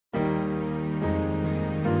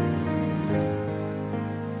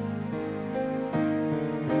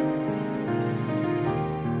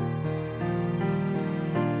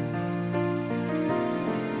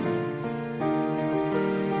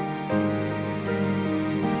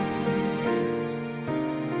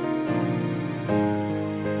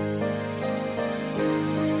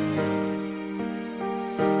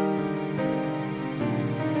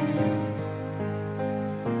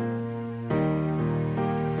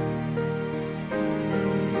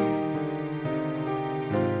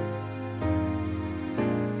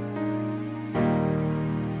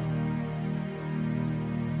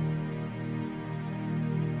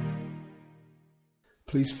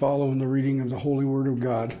Please follow in the reading of the Holy Word of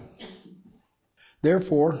God.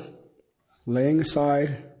 Therefore, laying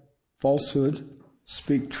aside falsehood,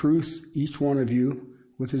 speak truth, each one of you,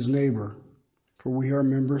 with his neighbor, for we are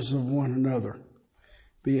members of one another.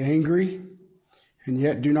 Be angry, and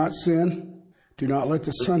yet do not sin. Do not let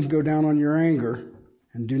the sun go down on your anger,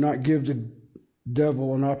 and do not give the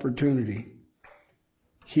devil an opportunity.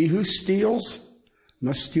 He who steals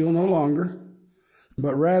must steal no longer,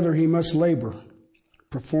 but rather he must labor,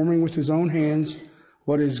 performing with his own hands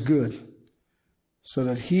what is good, so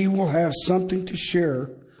that he will have something to share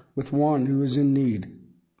with one who is in need.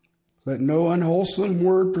 Let no unwholesome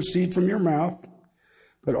word proceed from your mouth,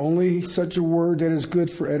 but only such a word that is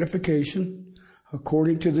good for edification,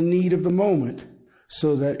 according to the need of the moment,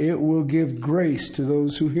 so that it will give grace to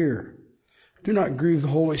those who hear. Do not grieve the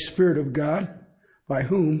Holy Spirit of God, by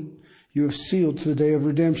whom you have sealed to the day of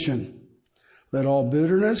redemption. Let all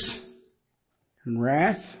bitterness and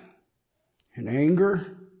wrath and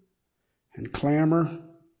anger and clamor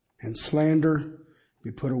and slander be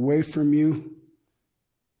put away from you,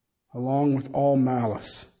 along with all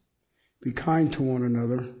malice. Be kind to one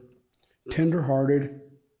another, tender-hearted,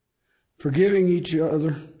 forgiving each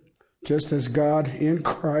other, just as God in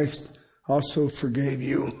Christ also forgave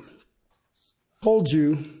you. I told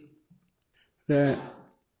you that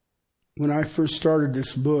when I first started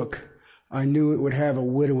this book, I knew it would have a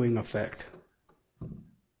widowing effect.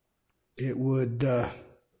 It would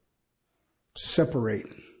separate.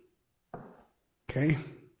 Okay?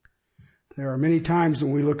 There are many times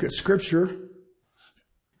when we look at Scripture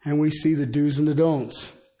and we see the do's and the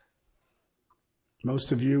don'ts.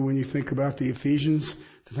 Most of you, when you think about the Ephesians,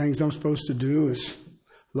 the things I'm supposed to do is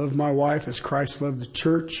love my wife as Christ loved the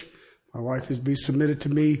church. My wife is to be submitted to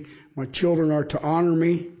me. My children are to honor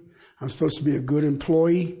me. I'm supposed to be a good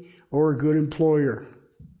employee or a good employer.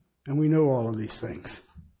 And we know all of these things.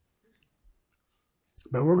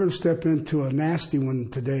 But we're going to step into a nasty one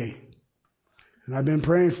today. And I've been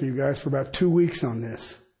praying for you guys for about 2 weeks on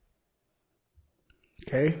this.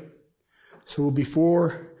 Okay? So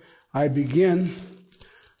before I begin,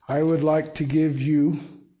 I would like to give you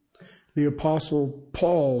the Apostle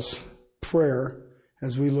Paul's prayer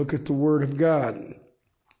as we look at the Word of God.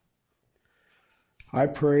 I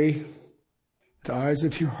pray the eyes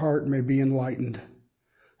of your heart may be enlightened,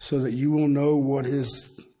 so that you will know what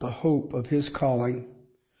is the hope of his calling,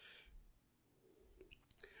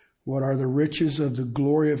 what are the riches of the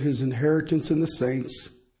glory of his inheritance in the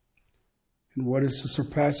saints, and what is the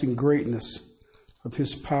surpassing greatness of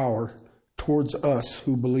his power towards us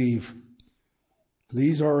who believe.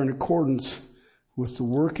 These are in accordance with the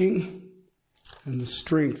working and the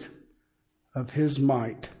strength of his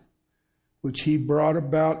might, which he brought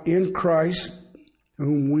about in Christ,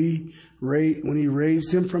 whom when he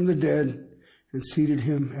raised him from the dead and seated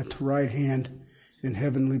him at the right hand in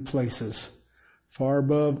heavenly places, far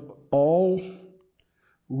above all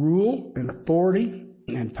rule and authority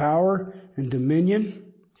and power and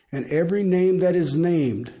dominion and every name that is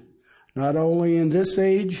named, not only in this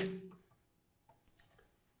age,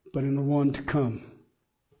 but in the one to come.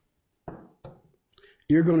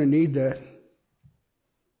 You're going to need that.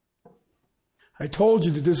 I told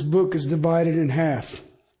you that this book is divided in half.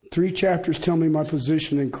 3 chapters tell me my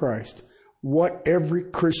position in Christ, what every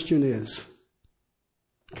Christian is.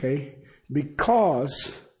 Okay?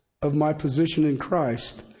 Because of my position in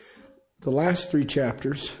Christ, the last 3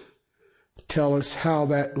 chapters tell us how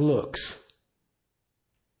that looks.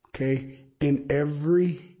 Okay? In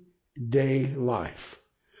everyday life.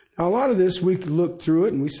 Now, a lot of this, we can look through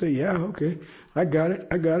it and we say, yeah, okay, I got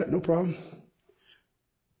it, no problem.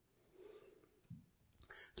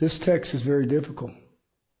 This text is very difficult.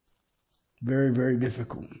 Very, very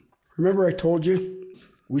difficult. Remember I told you,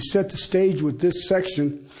 we set the stage with this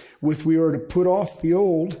section with we are to put off the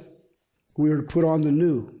old, we are to put on the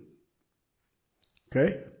new.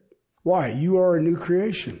 Okay? Why? You are a new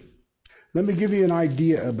creation. Let me give you an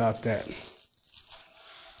idea about that.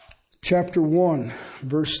 Chapter 1,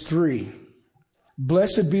 verse 3.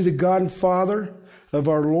 Blessed be the God and Father of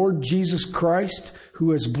our Lord Jesus Christ,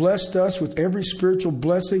 who has blessed us with every spiritual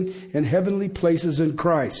blessing in heavenly places in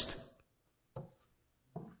Christ.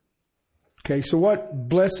 Okay, so what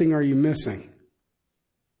blessing are you missing?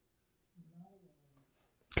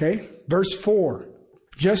 Okay, verse 4.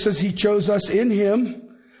 Just as he chose us in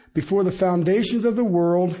him before the foundations of the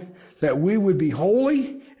world, that we would be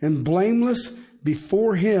holy and blameless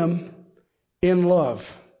before him in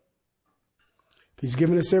love. He's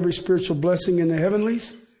given us every spiritual blessing in the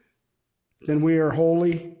heavenlies, then we are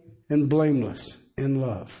holy and blameless in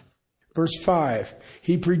love. Verse 5,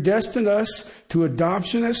 he predestined us to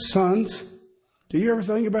adoption as sons Do you ever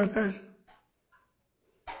think about that?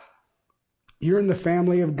 You're in the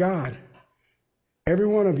family of God. Every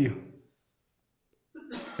one of you.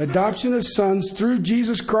 Adoption as sons through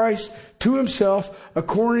Jesus Christ to himself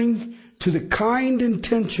according to the kind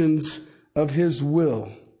intentions of his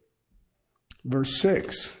will. Verse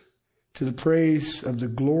 6, to the praise of the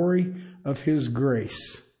glory of his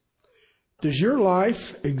grace. Does your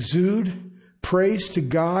life exude praise to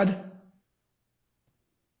God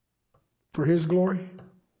for his glory?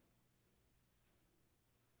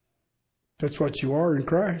 That's what you are in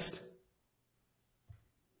Christ.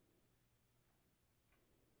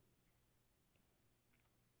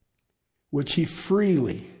 Which he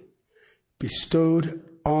freely bestowed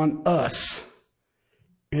on us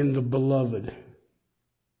in the beloved.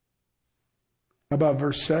 How about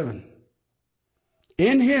verse 7?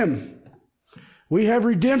 In him we have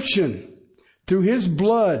redemption through his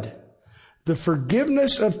blood, the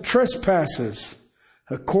forgiveness of trespasses,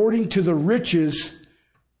 according to the riches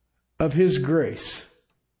of his grace.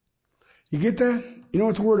 You get that? You know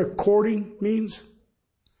what the word according means?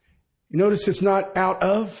 You notice it's not out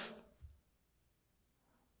of.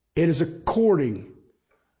 It is according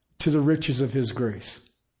to the riches of his grace.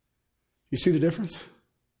 You see the difference?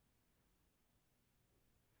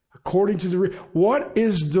 According to the... What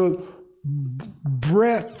is the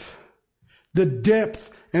breadth, the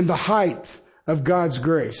depth, and the height of God's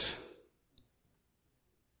grace?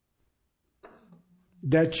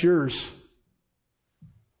 That's yours.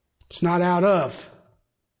 It's not out of.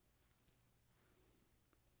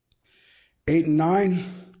 8 and 9.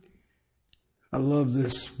 I love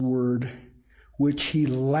this word, which he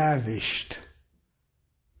lavished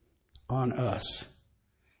on us.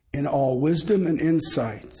 In all wisdom and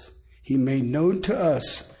insights, he made known to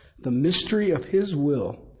us the mystery of his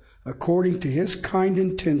will, according to his kind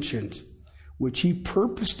intentions, which he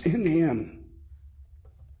purposed in him.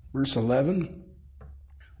 Verse 11.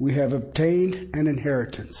 We have obtained an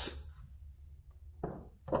inheritance.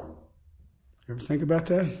 Ever think about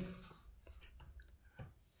that?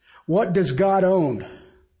 What does God own?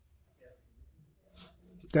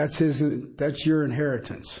 That's your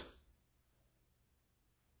inheritance.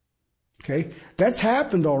 Okay? That's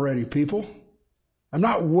happened already, people. I'm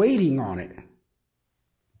not waiting on it.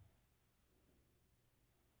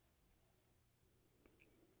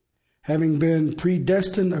 Having been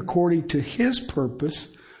predestined according to his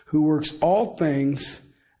purpose, who works all things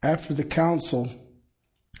after the counsel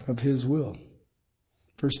of his will.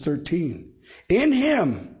 Verse 13. In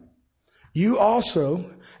him, you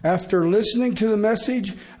also, after listening to the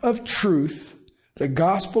message of truth, the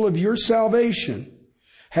gospel of your salvation,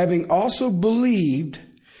 having also believed,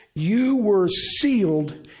 you were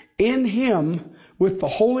sealed in him with the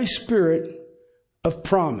Holy Spirit of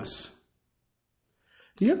promise.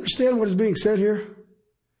 Do you understand what is being said here?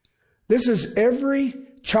 This is every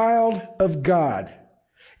child of God.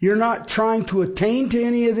 You're not trying to attain to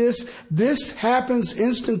any of this. This happens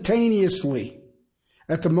instantaneously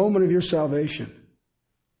at the moment of your salvation.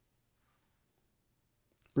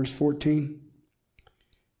 Verse 14.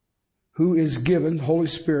 Who is given, Holy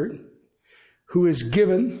Spirit, who is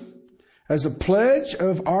given as a pledge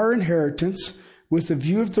of our inheritance with the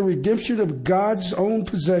view of the redemption of God's own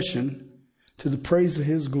possession to the praise of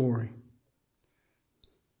his glory.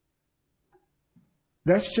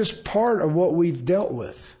 That's just part of what we've dealt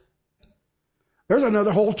with. There's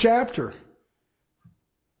another whole chapter.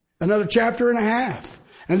 Another chapter and a half.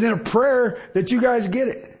 And then a prayer that you guys get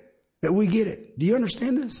it. That we get it. Do you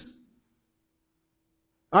understand this?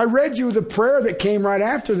 I read you the prayer that came right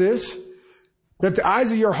after this. That the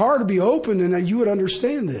eyes of your heart would be opened and that you would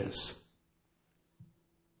understand this.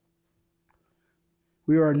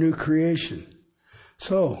 We are a new creation.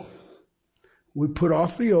 So, we put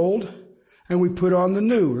off the old and we put on the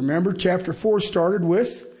new. Remember, chapter 4 started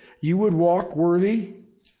with, you would walk worthy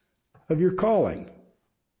of your calling.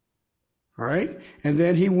 All right? And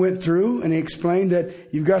then he went through and he explained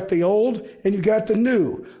that you've got the old and you've got the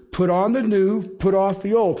new. Put on the new, put off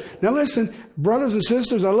the old. Now listen, brothers and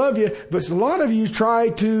sisters, I love you, but a lot of you try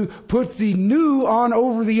to put the new on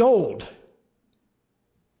over the old.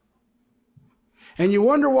 And you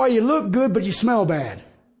wonder why you look good, but you smell bad.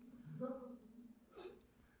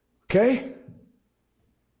 Okay?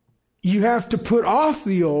 You have to put off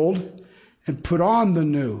the old and put on the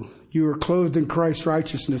new. You are clothed in Christ's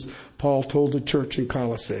righteousness, Paul told the church in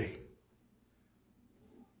Colossae.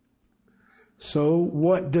 So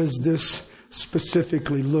what does this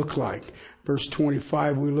specifically look like? Verse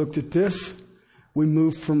 25, we looked at this. We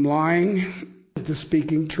moved from lying to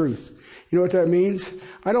speaking truth. You know what that means?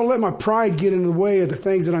 I don't let my pride get in the way of the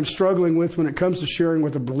things that I'm struggling with when it comes to sharing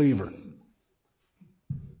with a believer.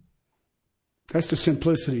 That's the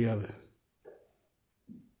simplicity of it.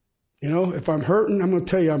 You know, if I'm hurting, I'm going to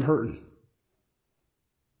tell you I'm hurting.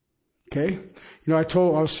 Okay? You know,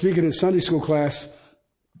 I was speaking in Sunday school class.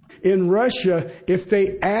 In Russia, if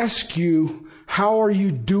they ask you, how are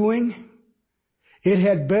you doing? It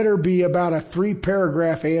had better be about a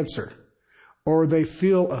 3-paragraph answer, or they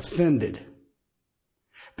feel offended.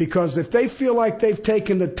 Because if they feel like they've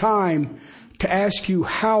taken the time to ask you,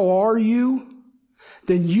 how are you?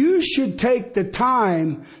 Then you should take the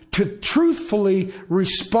time to truthfully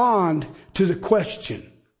respond to the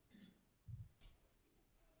question.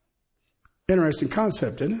 Interesting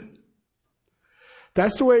concept, isn't it?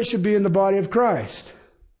 That's the way it should be in the body of Christ.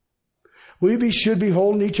 We should be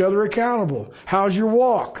holding each other accountable. How's your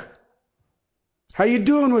walk? How you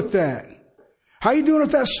doing with that? How you doing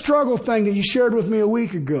with that struggle thing that you shared with me a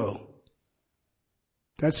week ago?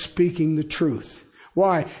 That's speaking the truth.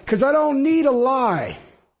 Why? Because I don't need a lie.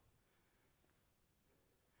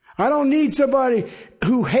 I don't need somebody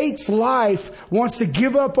who hates life, wants to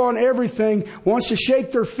give up on everything, wants to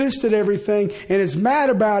shake their fist at everything, and is mad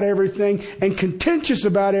about everything, and contentious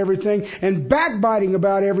about everything, and backbiting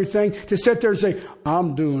about everything, to sit there and say,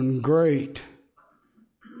 I'm doing great.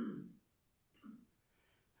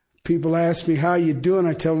 People ask me, how you doing?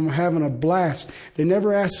 I tell them I'm having a blast. They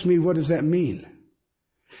never ask me, what does that mean?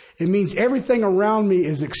 It means everything around me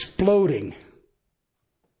is exploding.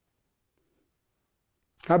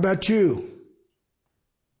 How about you?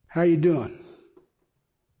 How you doing?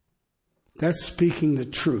 That's speaking the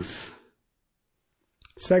truth.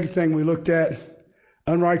 Second thing we looked at,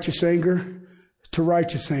 unrighteous anger to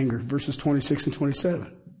righteous anger, verses 26 and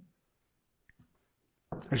 27.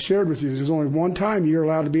 I shared with you, there's only one time you're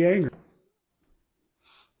allowed to be angry.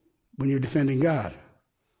 When you're defending God.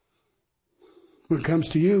 When it comes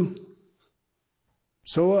to you,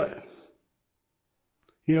 so what?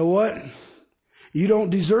 You know what? You don't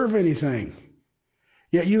deserve anything.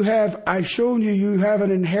 Yet I've shown you have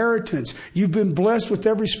an inheritance. You've been blessed with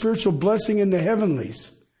every spiritual blessing in the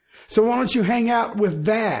heavenlies. So why don't you hang out with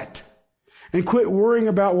that and quit worrying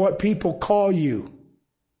about what people call you?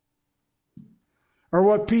 Or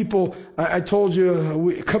what people, I told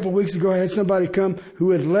you a couple of weeks ago, I had somebody come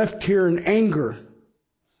who had left here in anger.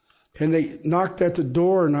 And they knocked at the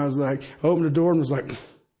door, and I opened the door and was like,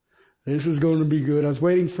 this is going to be good. I was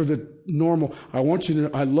waiting for the normal, I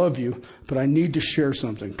love you, but I need to share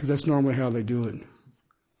something, because that's normally how they do it.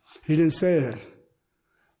 He didn't say that.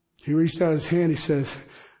 He reached out his hand, he says,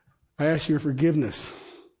 I ask your forgiveness.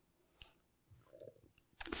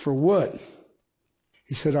 For what?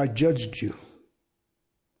 He said, I judged you.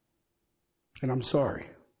 And I'm sorry.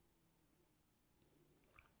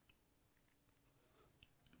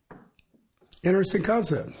 Interesting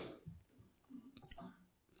concept.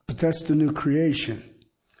 But that's the new creation.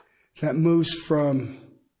 That moves from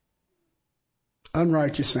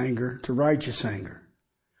unrighteous anger to righteous anger.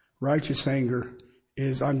 Righteous anger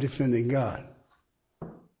is I'm defending God.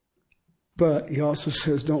 But he also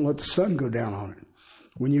says don't let the sun go down on it.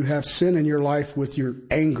 When you have sin in your life with your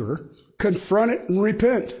anger, confront it and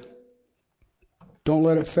repent. Don't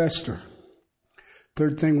let it fester.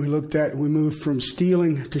 Third thing we looked at, we moved from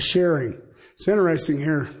stealing to sharing. It's interesting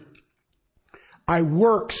here. I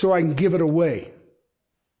work so I can give it away.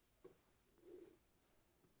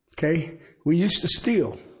 Okay? We used to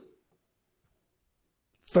steal.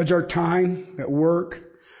 Fudge our time at work.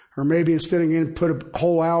 Or maybe instead of put a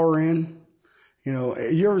whole hour in. You know,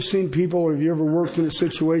 you ever seen people, or have you ever worked in a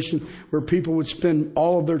situation where people would spend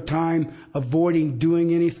all of their time avoiding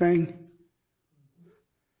doing anything?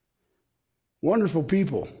 Wonderful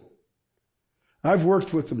people. I've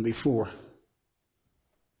worked with them before.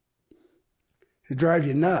 It drives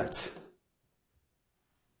you nuts.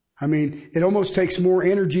 I mean, it almost takes more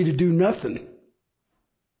energy to do nothing.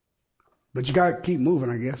 But you got to keep moving,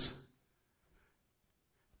 I guess.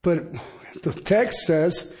 But the text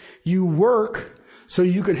says you work so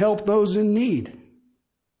you can help those in need.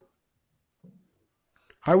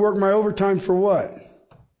 I work my overtime for what?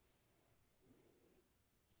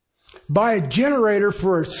 Buy a generator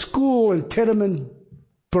for a school in Tiananmen,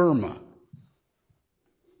 Burma.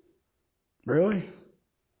 Really?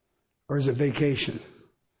 Or is it vacation?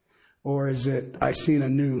 Or is it, I seen a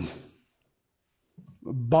new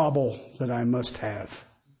bauble that I must have?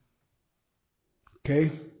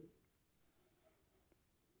 Okay?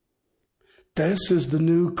 This is the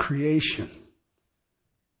new creation.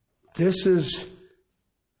 This is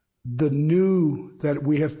the new that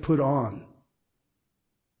we have put on.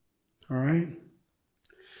 All right?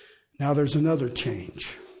 Now there's another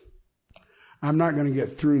change. I'm not going to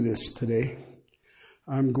get through this today.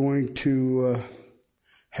 I'm going to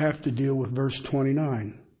have to deal with verse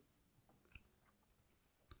 29.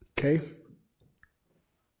 Okay?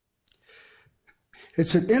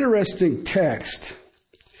 It's an interesting text,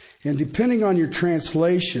 and depending on your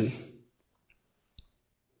translation,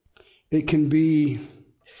 it can be,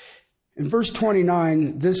 in verse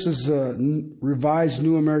 29, this is a Revised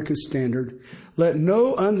New American Standard, let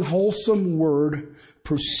no unwholesome word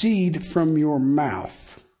proceed from your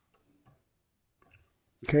mouth.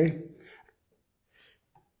 Okay?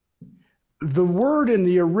 The word in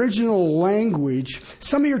the original language,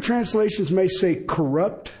 some of your translations may say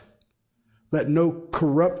corrupt. Let no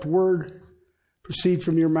corrupt word proceed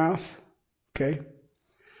from your mouth. Okay?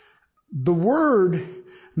 The word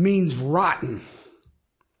means rotten.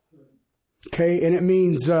 Okay? And it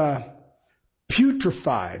means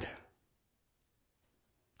putrefied.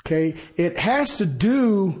 Okay? It has to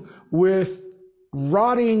do with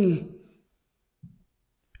rotting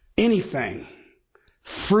anything.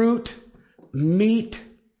 Fruit, meat,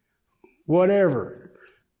 whatever.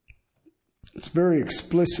 It's very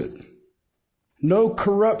explicit. No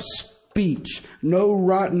corrupt speech. No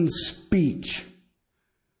rotten speech.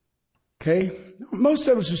 Okay? Most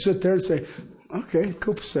of us will sit there and say, okay,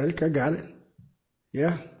 copacetic, I got it.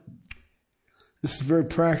 Yeah? This is very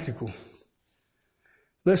practical.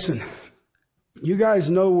 Listen, you guys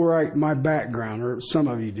know where my background, or some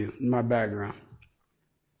of you do, my background.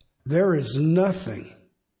 There is nothing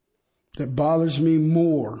that bothers me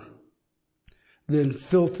more than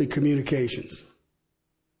filthy communications.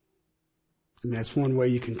 And that's one way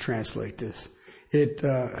you can translate this.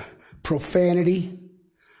 Profanity,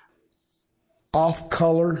 off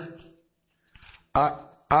color.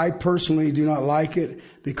 I personally do not like it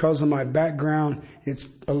because of my background. It's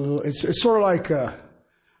sort of like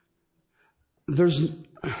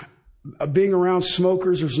being around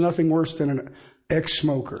smokers. There's nothing worse than an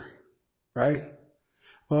ex-smoker, right?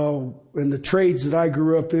 Well, in the trades that I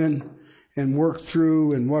grew up in and worked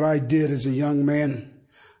through, and what I did as a young man,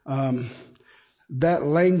 that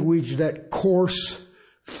language, that coarse,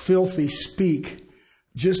 filthy speak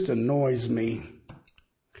just annoys me.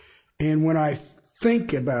 And when I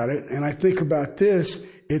think about it, and I think about this,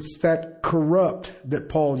 it's that corrupt that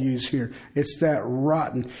Paul used here. It's that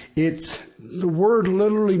rotten. The word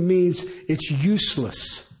literally means it's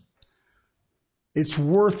useless. It's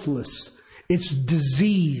worthless. It's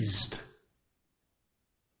diseased.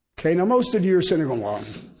 Okay, now most of you are sitting there going, well,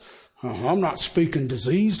 I'm not speaking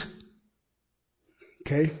disease.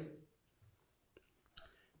 Okay?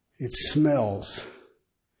 It smells.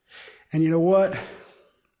 And you know what?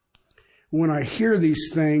 When I hear these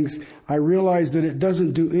things, I realize that it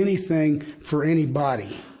doesn't do anything for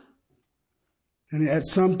anybody. And at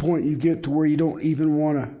some point you get to where you don't even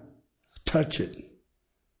want to touch it.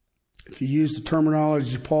 If you use the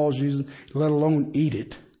terminology Paul's using, let alone eat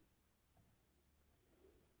it.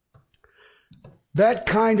 That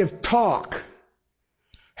kind of talk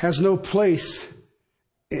has no place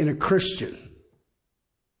in a Christian.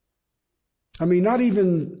 I mean, not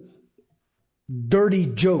even dirty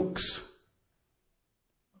jokes.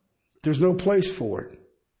 There's no place for it.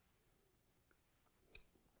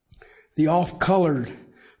 The off-colored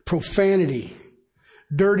profanity,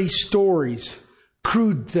 dirty stories,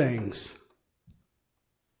 crude things.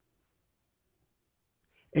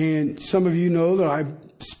 And some of you know that I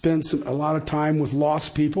spend a lot of time with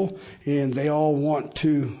lost people, and they all want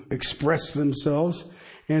to express themselves,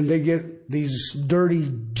 and they get these dirty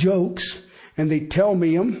jokes, and they tell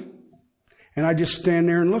me them, and I just stand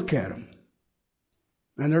there and look at them.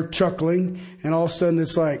 And they're chuckling, and all of a sudden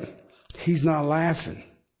it's like, he's not laughing.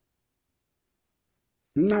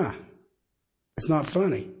 Nah, it's not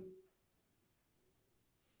funny.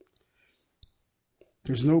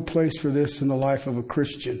 There's no place for this in the life of a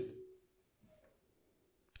Christian.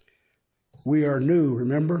 We are new,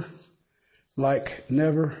 remember? Like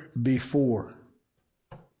never before.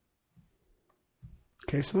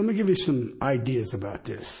 Okay, so let me give you some ideas about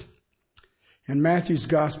this. In Matthew's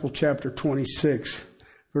Gospel, chapter 26,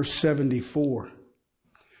 verse 74,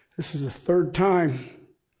 this is the third time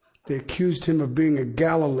they accused him of being a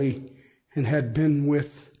Galilee and had been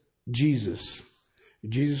with Jesus.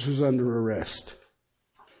 Jesus was under arrest.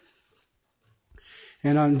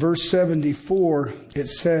 And on verse 74, it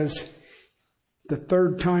says, the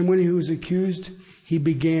third time when he was accused, he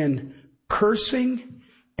began cursing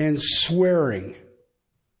and swearing.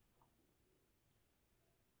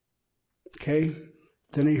 Okay?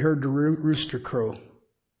 Then he heard the rooster crow.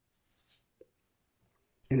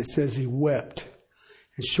 And it says he wept.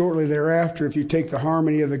 And shortly thereafter, if you take the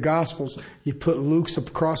harmony of the Gospels, you put Luke's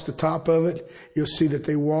across the top of it, you'll see that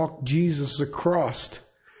they walked Jesus across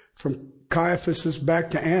from Caiaphas back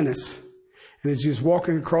to Annas. And as he was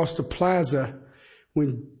walking across the plaza,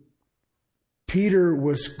 when Peter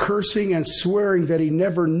was cursing and swearing that he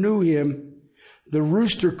never knew him, the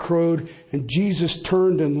rooster crowed and Jesus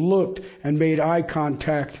turned and looked and made eye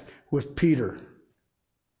contact with Peter.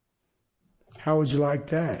 How would you like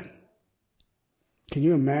that? Can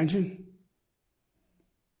you imagine?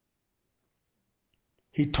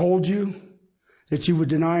 He told you that you would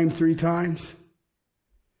deny him 3 times,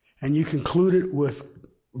 and you conclude it with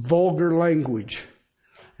vulgar language,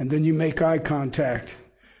 and then you make eye contact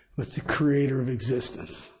with the creator of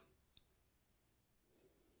existence.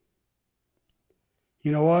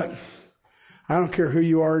 You know what? I don't care who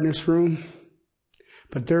you are in this room,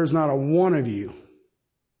 but there's not a one of you,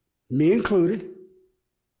 me included,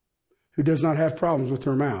 who does not have problems with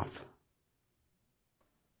their mouth.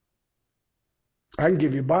 I can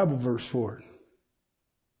give you a Bible verse for it.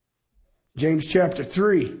 James chapter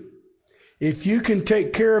 3. If you can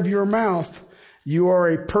take care of your mouth, you are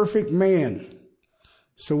a perfect man.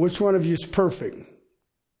 So which one of you is perfect?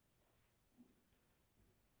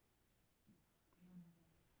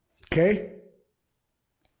 Okay?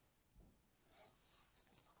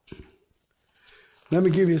 Let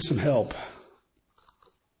me give you some help.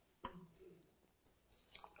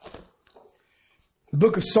 The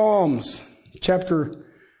book of Psalms, chapter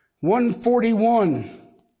 141,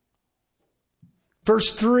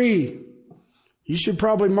 verse 3. You should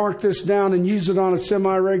probably mark this down and use it on a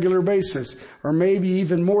semi-regular basis, or maybe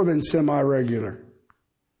even more than semi-regular.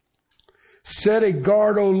 Set a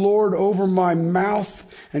guard, O Lord, over my mouth,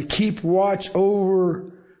 and keep watch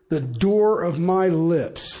over the door of my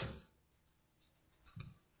lips.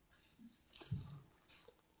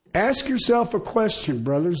 Ask yourself a question,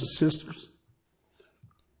 brothers and sisters.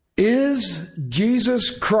 Is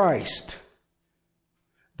Jesus Christ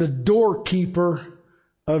the doorkeeper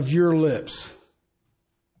of your lips?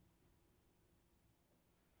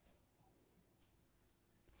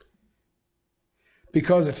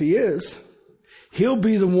 Because if he is, he'll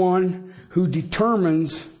be the one who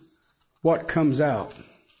determines what comes out.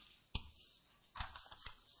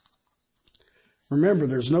 Remember,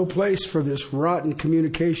 there's no place for this rotten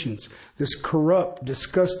communications, this corrupt,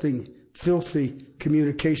 disgusting, filthy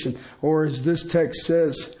communication, or as this text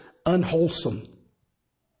says, unwholesome.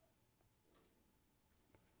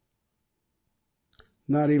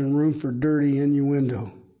 Not even room for dirty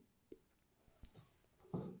innuendo.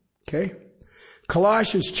 Okay?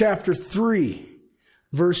 Colossians chapter 3,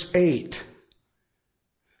 verse 8.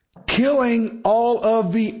 Killing all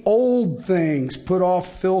of the old things, put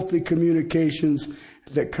off filthy communications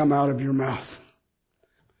that come out of your mouth.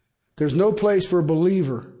 There's no place for a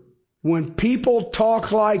believer. When people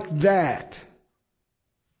talk like that,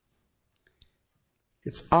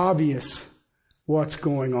 it's obvious what's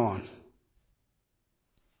going on.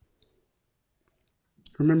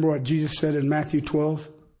 Remember what Jesus said in Matthew 12?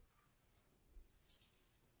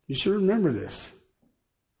 You should remember this.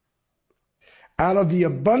 Out of the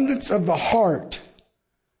abundance of the heart,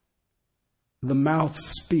 the mouth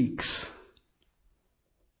speaks.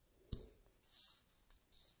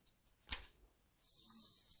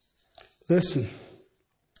 Listen,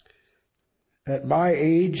 at my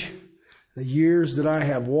age, the years that I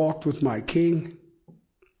have walked with my King,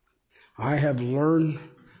 I have learned,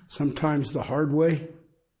 sometimes the hard way,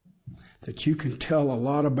 that you can tell a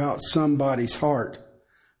lot about somebody's heart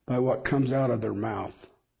by what comes out of their mouth.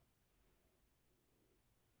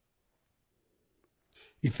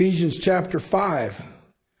 Ephesians chapter 5,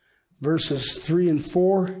 verses 3 and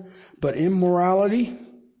 4. But immorality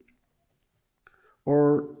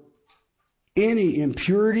or any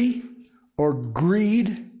impurity or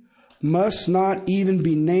greed must not even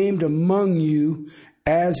be named among you,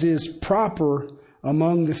 as is proper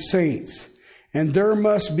among the saints. And there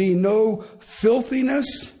must be no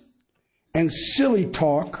filthiness and silly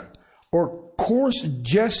talk or coarse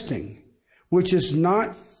jesting, which is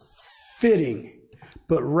not fitting,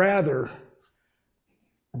 but rather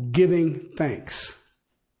giving thanks.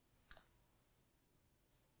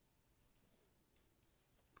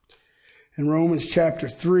 In Romans chapter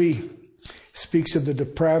 3, speaks of the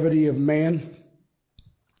depravity of man.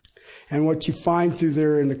 And what you find through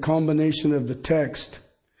there in the combination of the text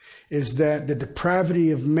is that the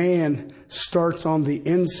depravity of man starts on the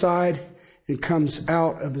inside and comes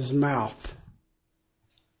out of his mouth.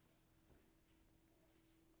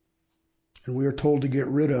 And we are told to get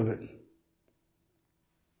rid of it.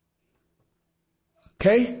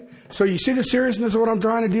 Okay? So you see the seriousness of what I'm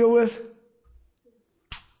trying to deal with?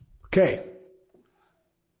 Okay.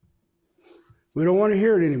 We don't want to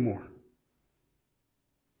hear it anymore.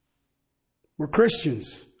 We're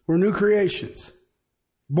Christians. We're new creations.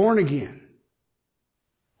 Born again.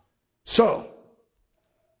 So,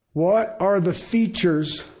 what are the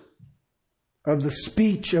features of the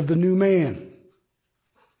speech of the new man?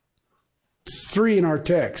 It's 3 in our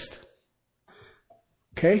text.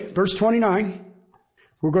 Okay, verse 29.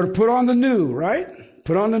 We're going to put on the new, right?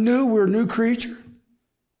 Put on the new. We're a new creature.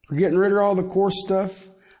 We're getting rid of all the coarse stuff.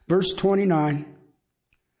 Verse 29.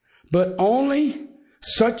 But only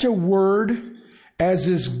such a word as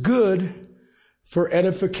is good for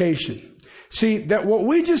edification. See, that what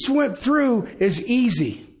we just went through is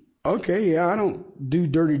easy. Okay, yeah, I don't do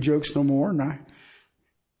dirty jokes no more. And the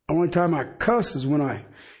only time I cuss is when I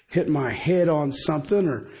hit my head on something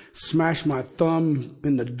or smash my thumb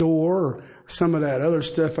in the door or some of that other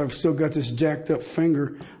stuff. I've still got this jacked up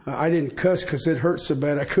finger. I didn't cuss because it hurt so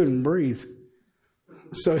bad I couldn't breathe.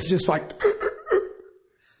 So it's just like,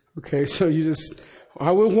 okay, so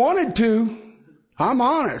I wanted to. I'm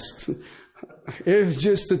honest. It was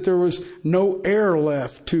just that there was no air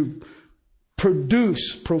left to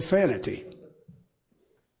produce profanity.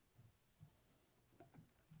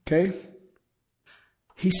 Okay?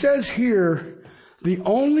 He says here, the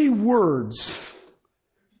only words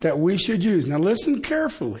that we should use. Now listen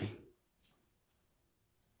carefully.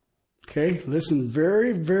 Okay? Listen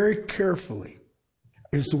very, very carefully.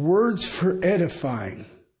 Is the words for edifying.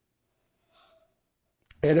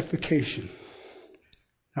 Edification.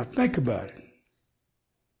 Now think about it.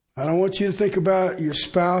 I don't want you to think about your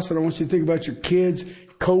spouse. I don't want you to think about your kids,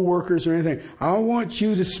 co-workers, or anything. I want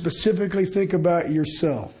you to specifically think about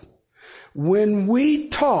yourself. When we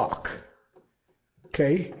talk,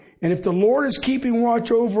 okay, and if the Lord is keeping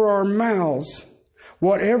watch over our mouths,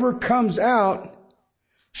 whatever comes out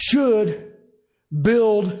should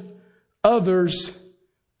build others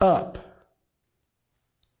up.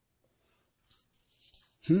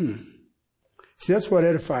 See, that's what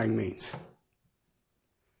edifying means.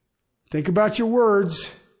 Think about your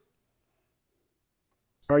words.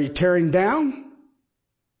 Are you tearing down?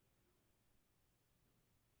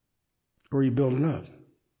 Or are you building up?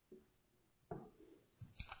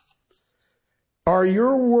 Are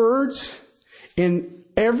your words in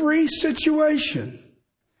every situation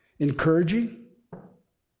encouraging,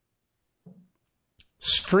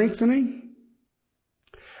 strengthening?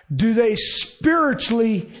 Do they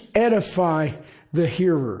spiritually edify the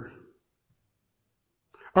hearer?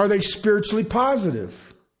 Are they spiritually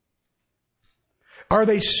positive? Are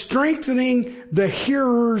they strengthening the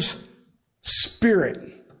hearer's spirit?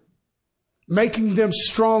 Making them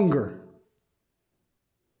stronger.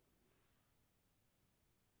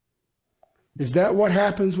 Is that what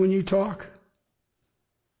happens when you talk?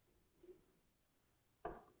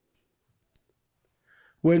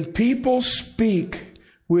 When people speak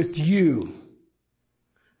with you,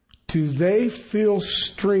 do they feel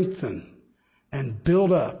strengthened and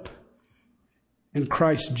built up in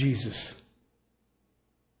Christ Jesus?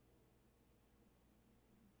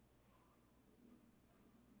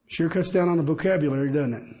 Sure cuts down on the vocabulary,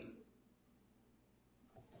 doesn't it?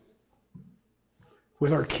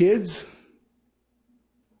 With our kids,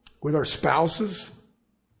 with our spouses,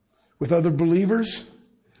 with other believers,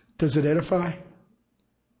 does it edify?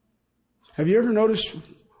 Have you ever noticed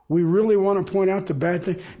we really want to point out the bad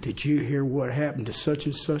thing? Did you hear what happened to such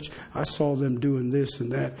and such? I saw them doing this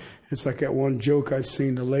and that. It's like that one joke I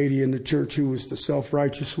seen, the lady in the church who was the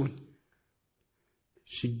self-righteous one.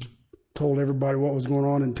 She told everybody what was going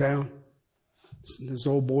on in town. This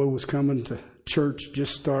old boy was coming to church,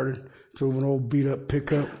 just started, drove an old beat-up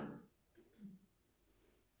pickup.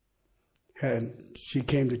 And she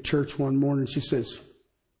came to church one morning. She says,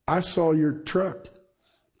 I saw your truck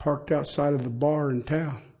parked outside of the bar in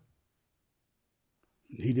town.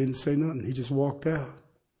 He didn't say nothing. He just walked out.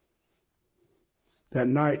 That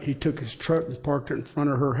night, he took his truck and parked it in front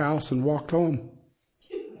of her house and walked home.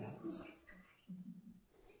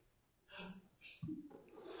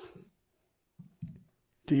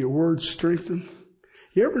 Do your words strengthen?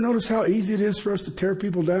 You ever notice how easy it is for us to tear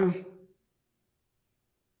people down?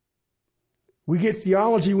 We get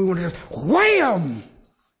theology, we want to just wham!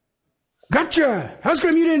 Gotcha! How's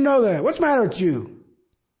come you didn't know that? What's the matter with you?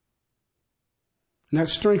 And that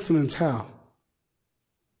strengthens how?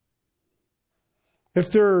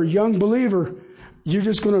 If they're a young believer, you're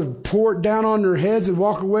just going to pour it down on their heads and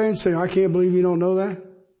walk away and say, I can't believe you don't know that?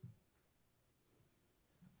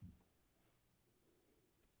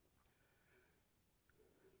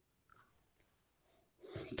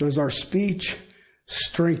 Does our speech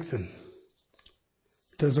strengthen?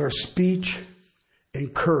 Does our speech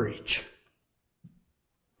encourage?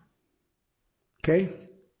 Okay?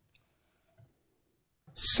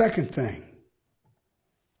 Second thing.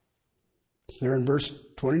 It's there in verse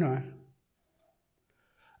 29.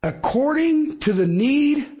 According to the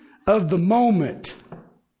need of the moment.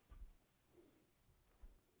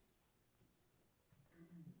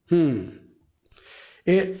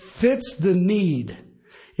 It fits the need.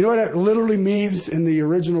 You know what that literally means in the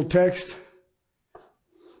original text?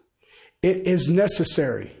 It is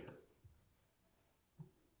necessary.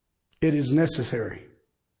 It is necessary.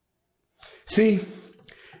 See,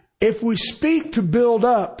 if we speak to build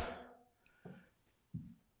up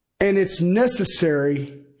and it's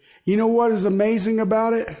necessary, you know what is amazing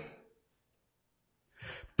about it?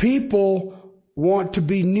 People want to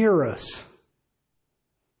be near us.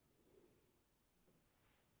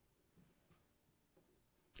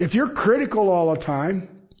 If you're critical all the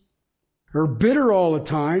time, or bitter all the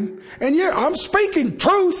time, and yeah, I'm speaking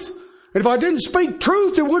truth, and if I didn't speak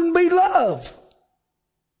truth, it wouldn't be love.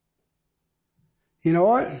 You know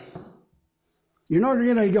what? You're not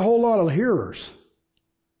going to get a whole lot of hearers.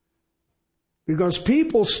 Because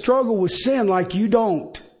people struggle with sin like you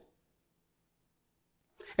don't.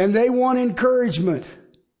 And they want encouragement.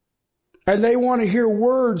 And they want to hear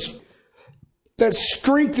words that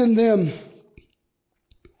strengthen them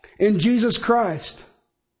in Jesus Christ.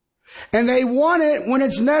 And they want it when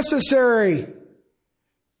it's necessary.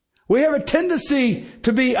 We have a tendency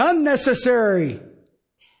to be unnecessary.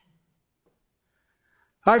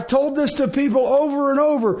 I've told this to people over and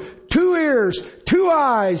over. 2 ears, 2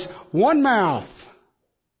 eyes, 1 mouth.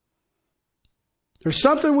 There's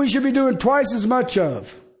something we should be doing twice as much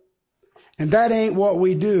of. And that ain't what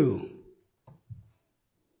we do.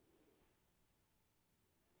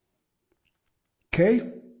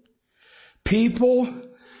 Okay? People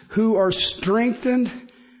who are strengthened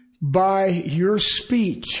by your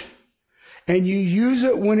speech, and you use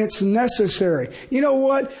it when it's necessary. You know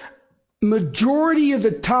what? Majority of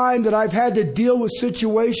the time that I've had to deal with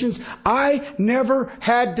situations, I never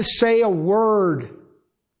had to say a word.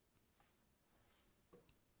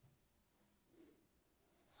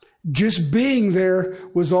 Just being there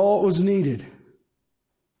was all it was needed.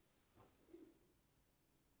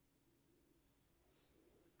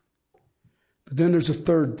 But then there's a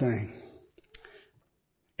third thing.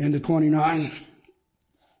 Into 29.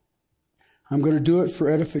 I'm going to do it for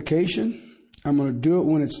edification. I'm going to do it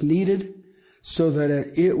when it's needed so that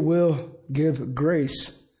it will give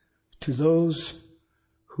grace to those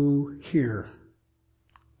who hear.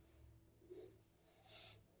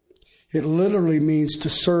 It literally means to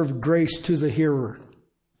serve grace to the hearer.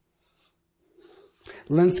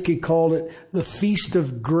 Lenski called it the feast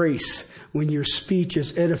of grace. When your speech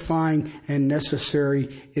is edifying and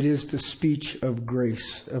necessary, it is the speech of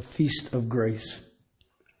grace, a feast of grace.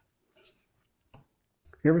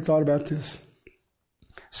 You ever thought about this?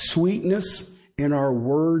 Sweetness in our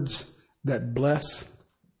words that bless.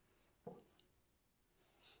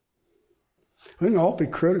 We can all be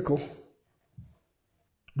critical.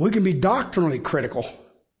 We can be doctrinally critical.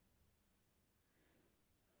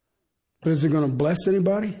 But is it going to bless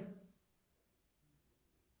anybody?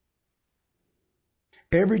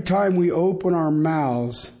 Every time we open our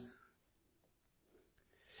mouths,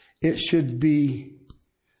 it should be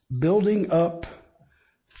building up,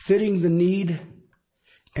 fitting the need,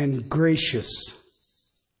 and gracious.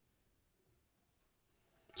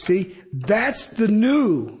 See, that's the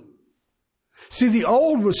new. See, the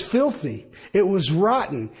old was filthy. It was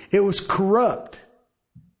rotten. It was corrupt.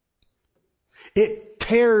 It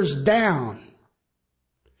tears down.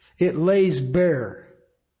 It lays bare.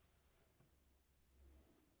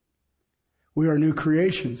 We are new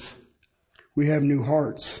creations. We have new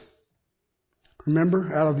hearts.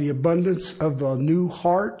 Remember, out of the abundance of the new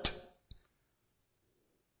heart,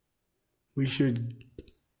 we should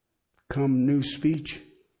come new speech.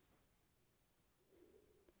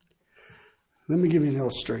 Let me give you an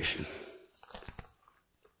illustration.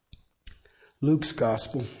 Luke's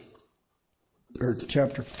Gospel, or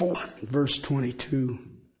chapter 4, verse 22.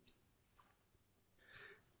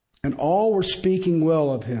 And all were speaking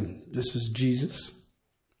well of him. This is Jesus.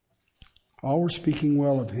 All were speaking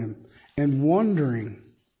well of him and wondering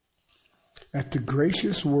at the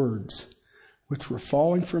gracious words which were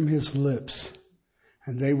falling from his lips.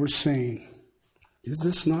 And they were saying, is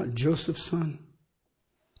this not Joseph's son?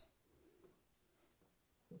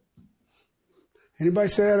 Anybody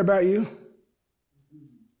say that about you?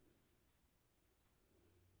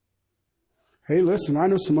 Hey, listen, I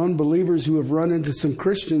know some unbelievers who have run into some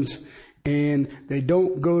Christians and they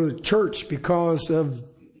don't go to church because of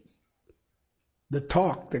the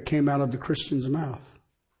talk that came out of the Christian's mouth.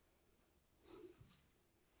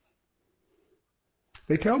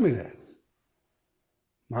 They tell me that.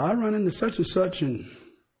 I run into such and such and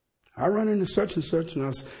I run into such and such, and I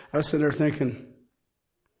was sitting there thinking,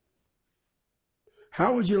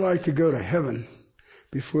 how would you like to go to heaven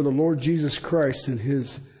before the Lord Jesus Christ in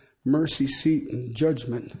his mercy seat and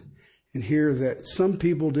judgment and hear that some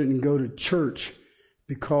people didn't go to church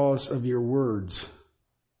because of your words?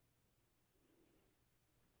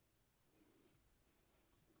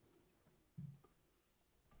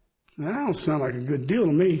 That don't sound like a good deal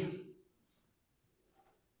to me.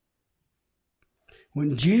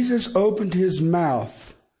 When Jesus opened his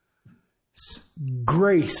mouth,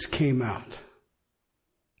 grace came out.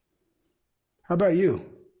 How about you?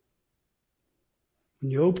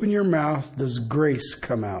 When you open your mouth, does grace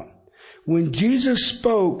come out? When Jesus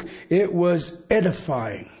spoke, it was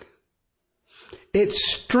edifying. It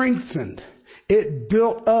strengthened. It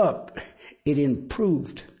built up. It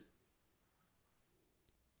improved.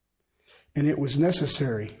 And it was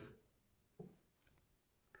necessary.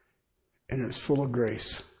 And it was full of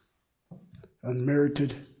grace.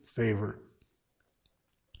 Unmerited favor.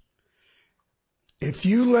 If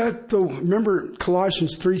you remember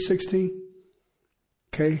Colossians 3:16?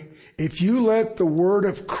 Okay? If you let the word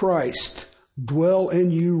of Christ dwell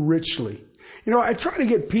in you richly. You know, I try to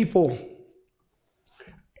get people,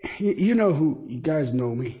 you know who, you guys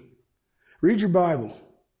know me. Read your Bible.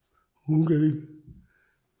 Okay.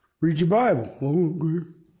 Read your Bible. Okay.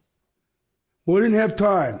 Well, I didn't have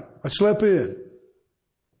time. I slept in.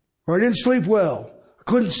 Or I didn't sleep well. I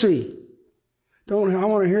couldn't see. I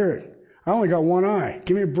want to hear it. I only got one eye.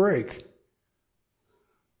 Give me a break.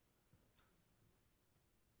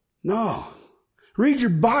 No. Read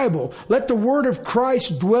your Bible. Let the word of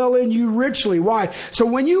Christ dwell in you richly. Why? So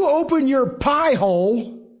when you open your pie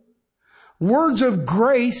hole, words of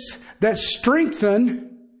grace that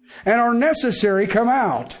strengthen and are necessary come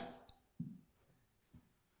out.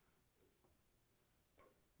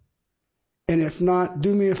 And if not,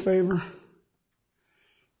 do me a favor.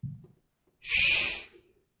 Shh.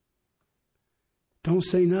 Don't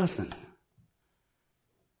say nothing.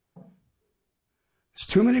 There's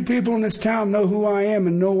too many people in this town know who I am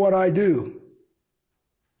and know what I do.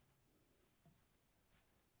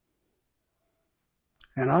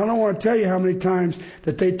 And I don't want to tell you how many times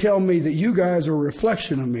that they tell me that you guys are a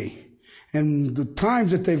reflection of me. And the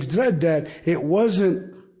times that they've said that, it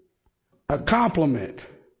wasn't a compliment.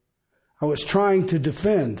 I was trying to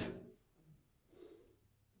defend.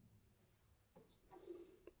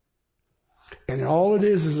 And all it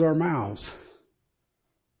is our mouths.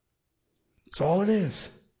 That's all it is.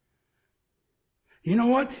 You know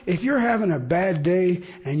what? If you're having a bad day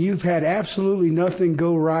and you've had absolutely nothing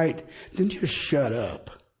go right, then just shut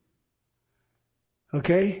up.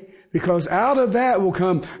 Okay? Because out of that will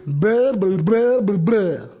come blah, blah, blah, blah,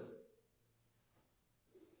 blah.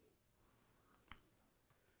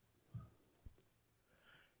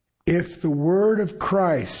 If the word of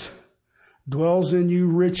Christ dwells in you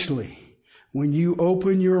richly, when you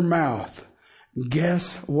open your mouth,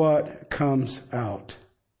 guess what comes out?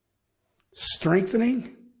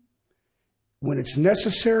 Strengthening, when it's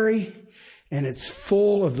necessary, and it's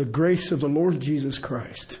full of the grace of the Lord Jesus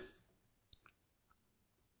Christ.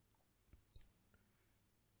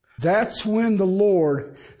 That's when the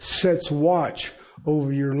Lord sets watch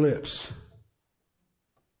over your lips.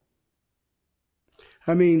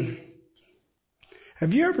 I mean,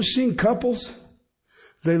 have you ever seen couples?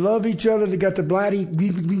 They love each other. They got the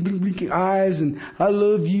blinking eyes and I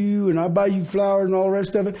love you and I'll buy you flowers and all the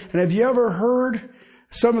rest of it. And have you ever heard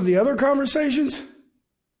some of the other conversations?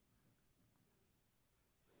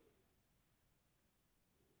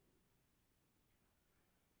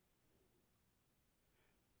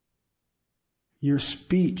 Your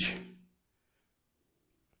speech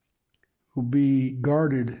will be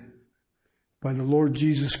guarded by the Lord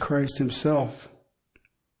Jesus Christ himself.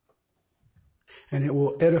 And it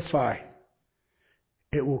will edify.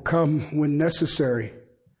 It will come when necessary.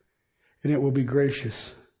 And it will be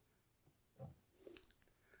gracious.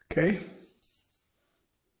 Okay?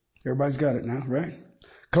 Everybody's got it now, right?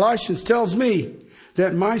 Colossians tells me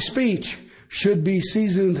that my speech should be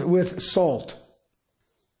seasoned with salt.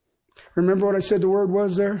 Remember what I said the word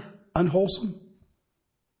was there? Unwholesome,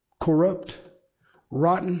 corrupt,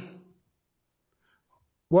 rotten.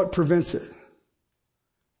 What prevents it?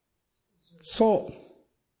 Salt.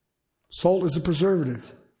 Salt is a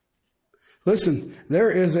preservative. Listen, there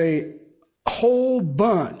is a whole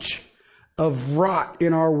bunch of rot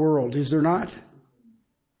in our world, is there not?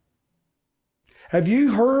 Have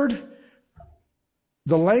you heard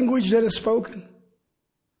the language that is spoken?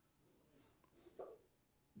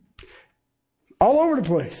 All over the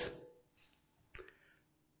place.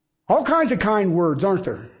 All kinds of kind words, aren't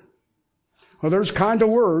there? Well, there's kind of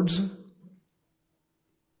words.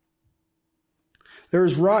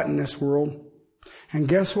 There's rot in this world. And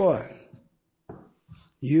guess what?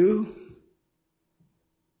 You,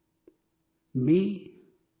 me,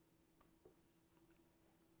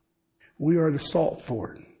 we are the salt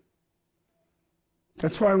for it.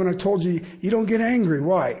 That's why when I told you, you don't get angry.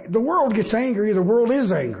 Why? The world gets angry. The world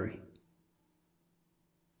is angry.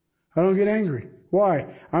 I don't get angry. Why?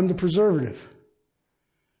 I'm the preservative.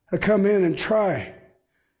 I come in and try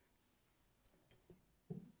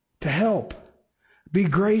to help. Be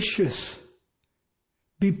gracious.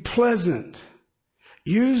 Be pleasant.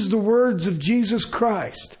 Use the words of Jesus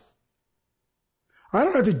Christ. I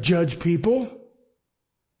don't have to judge people.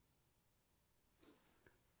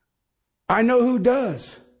 I know who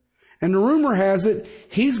does. And the rumor has it,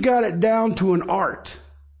 he's got it down to an art.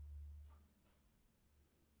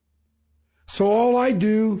 So all I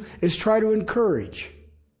do is try to encourage.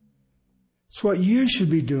 It's what you should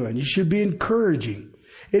be doing. You should be encouraging.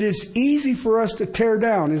 It is easy for us to tear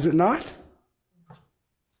down, is it not?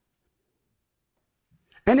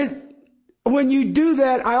 And when you do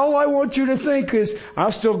that, all I want you to think is, I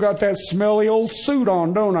still got that smelly old suit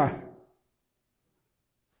on, don't I?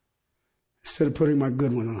 Instead of putting my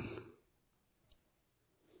good one on.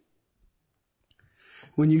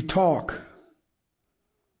 When you talk,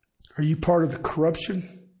 are you part of the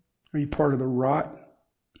corruption? Are you part of the rot?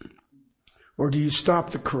 Or do you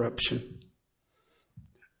stop the corruption?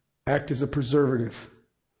 Act as a preservative.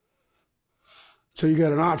 So you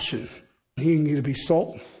got an option. You can either be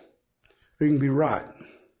salt or you can be rot.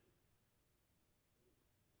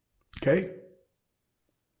 Okay?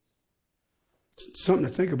 Something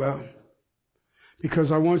to think about.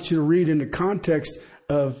 Because I want you to read in the context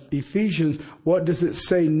of Ephesians, what does it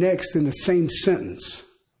say next in the same sentence?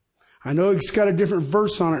 I know it's got a different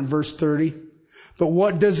verse on it in verse 30, but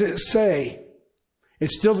what does it say?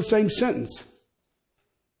 It's still the same sentence.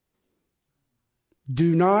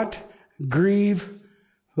 Do not grieve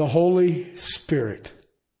the Holy Spirit.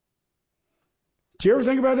 Did you ever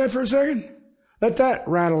think about that for a second? Let that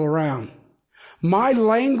rattle around. My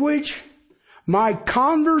language, my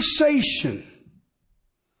conversation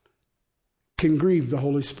can grieve the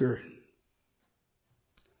Holy Spirit.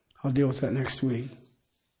 I'll deal with that next week.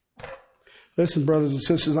 Listen, brothers and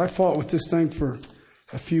sisters, I fought with this thing for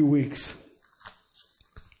a few weeks.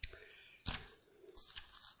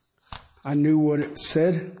 I knew what it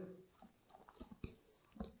said.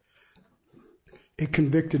 It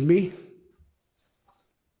convicted me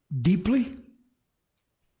deeply.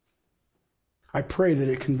 I pray that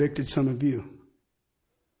it convicted some of you.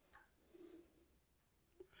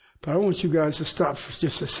 But I want you guys to stop for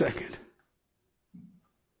just a second.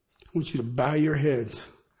 I want you to bow your heads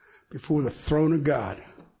before the throne of God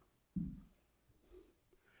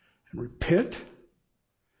and repent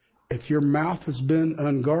if your mouth has been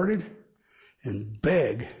unguarded, and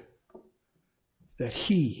beg that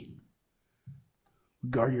He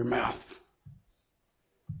would guard your mouth.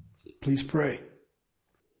 Please pray.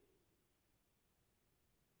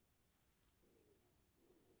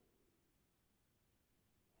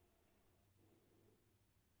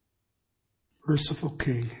 Merciful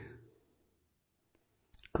King,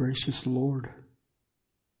 gracious Lord,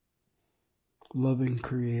 loving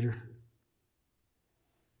Creator,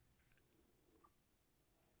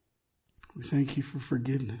 we thank you for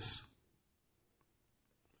forgiveness.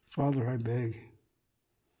 Father, I beg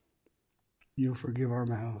you'll forgive our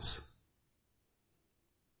mouths.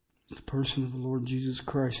 The person of the Lord Jesus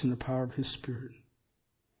Christ and the power of His Spirit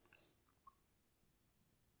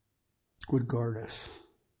would guard us.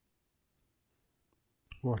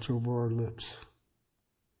 Watch over our lips.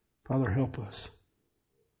 Father, help us.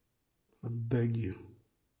 I beg you.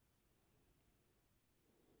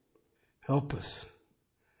 Help us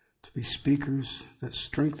to be speakers that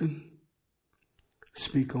strengthen,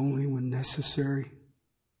 speak only when necessary,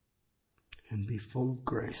 and be full of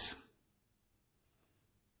grace.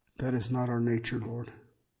 That is not our nature, Lord.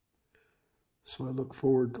 So I look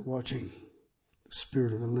forward to watching the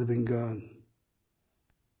Spirit of the living God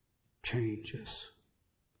change us.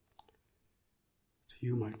 To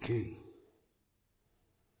you, my King,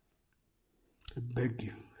 I beg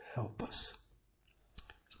you, help us.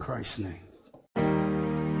 In Christ's name.